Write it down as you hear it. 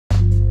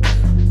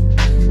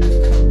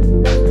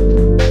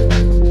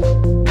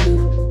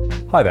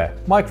Hi there,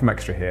 Mike from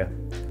Extra here.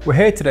 We're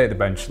here today at the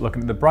bench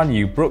looking at the brand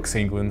new Brooks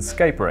England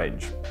Scape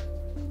range.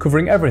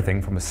 Covering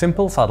everything from a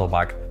simple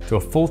saddlebag to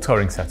a full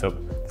touring setup,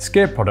 the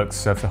Scape products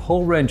serves a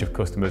whole range of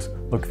customers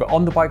looking for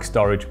on-the-bike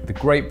storage with a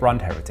great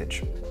brand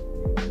heritage.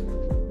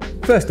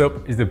 First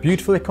up is the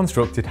beautifully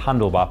constructed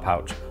handlebar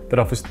pouch that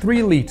offers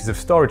 3 litres of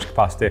storage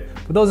capacity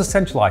for those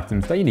essential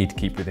items that you need to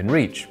keep within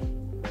reach.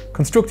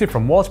 Constructed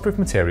from waterproof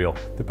material,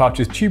 the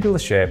pouch's tubular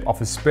shape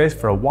offers space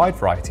for a wide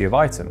variety of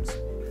items.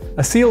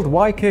 A sealed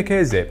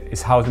YKK zip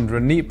is housed under a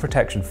neat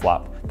protection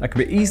flap that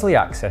can be easily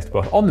accessed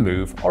both on the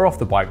move or off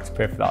the bike to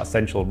pay for that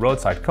essential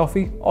roadside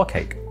coffee or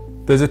cake.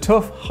 There's a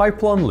tough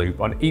Hypalon loop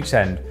on each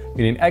end,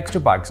 meaning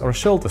extra bags or a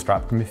shoulder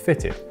strap can be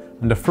fitted,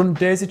 and a front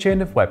daisy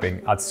chain of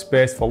webbing adds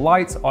space for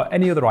lights or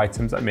any other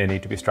items that may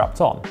need to be strapped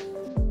on.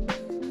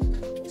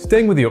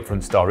 Staying with the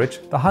upfront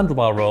storage, the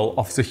handlebar roll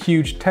offers a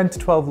huge 10 to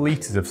 12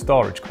 litres of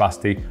storage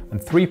capacity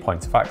and 3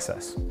 points of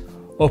access.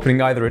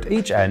 Opening either at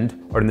each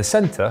end or in the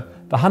centre,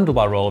 the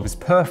handlebar roll is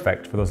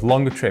perfect for those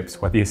longer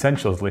trips where the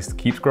essentials list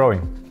keeps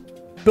growing.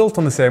 Built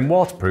on the same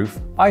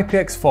waterproof,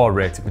 IPX4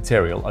 rated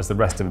material as the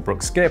rest of the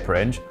Brooks Scape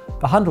range,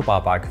 the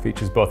handlebar bag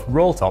features both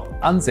roll top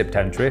and zipped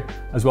entry,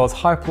 as well as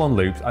Hypalon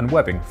loops and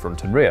webbing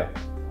front and rear.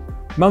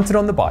 Mounted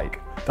on the bike,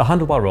 the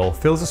handlebar roll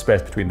fills the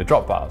space between the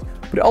drop bars,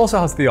 but it also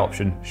has the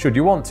option, should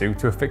you want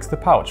to affix the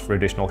pouch for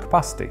additional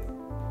capacity.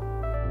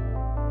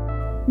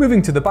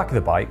 Moving to the back of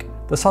the bike,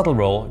 the saddle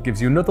roll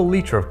gives you another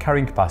litre of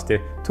carrying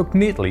capacity tucked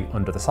neatly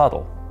under the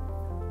saddle.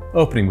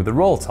 Opening with the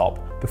roll top,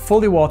 the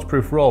fully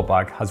waterproof roll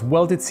bag has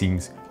welded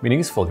seams, meaning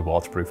it's fully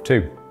waterproof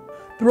too.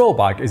 The roll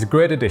bag is a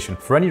great addition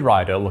for any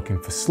rider looking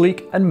for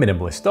sleek and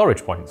minimalist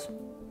storage points.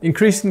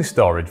 Increasing the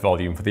storage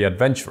volume for the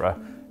adventurer,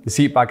 the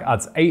seat bag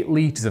adds 8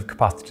 litres of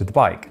capacity to the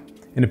bike,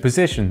 in a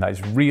position that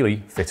is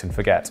really fit and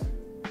forget.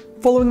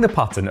 Following the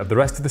pattern of the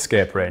rest of the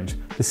Scape range,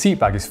 the seat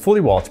bag is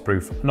fully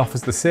waterproof and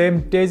offers the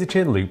same daisy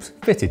chain loops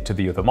fitted to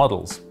the other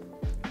models.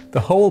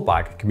 The whole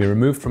bag can be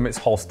removed from its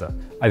holster,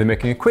 either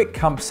making a quick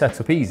camp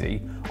setup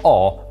easy,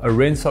 or a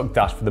rain-soaked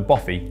dash for the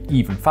bothy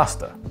even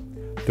faster.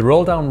 The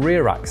roll-down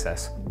rear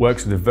access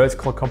works with a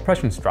vertical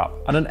compression strap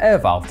and an air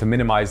valve to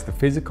minimise the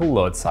physical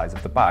load size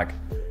of the bag.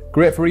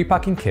 Great for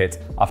repacking kit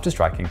after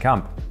striking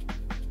camp.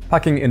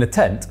 Packing in a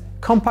tent,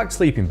 compact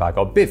sleeping bag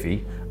or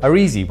bivvy are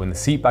easy when the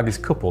seat bag is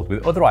coupled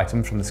with other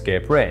items from the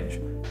Scape range,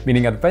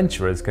 meaning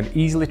adventurers can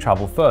easily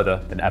travel further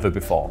than ever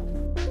before.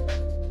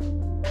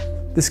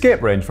 The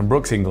Scape range from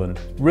Brooks England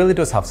really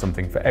does have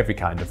something for every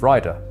kind of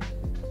rider.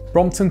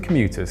 Brompton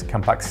commuters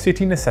can pack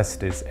city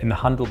necessities in the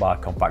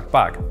handlebar compact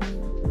bag.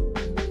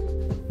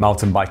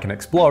 Mountain biking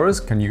explorers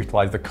can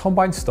utilise the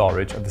combined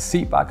storage of the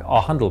seat bag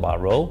or handlebar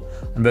roll,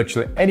 and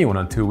virtually anyone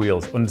on 2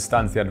 wheels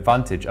understands the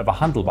advantage of a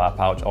handlebar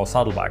pouch or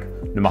saddlebag,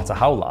 no matter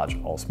how large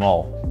or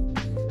small.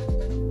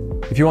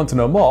 If you want to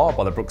know more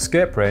about the Brooks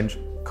Scape range,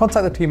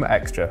 contact the team at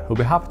Extra who'll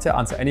be happy to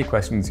answer any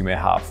questions you may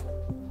have.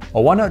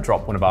 Or why not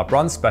drop one of our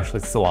brand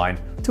specialists a line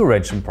to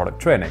arrange some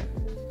product training.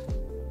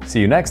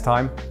 See you next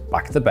time,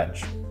 back at the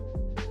bench.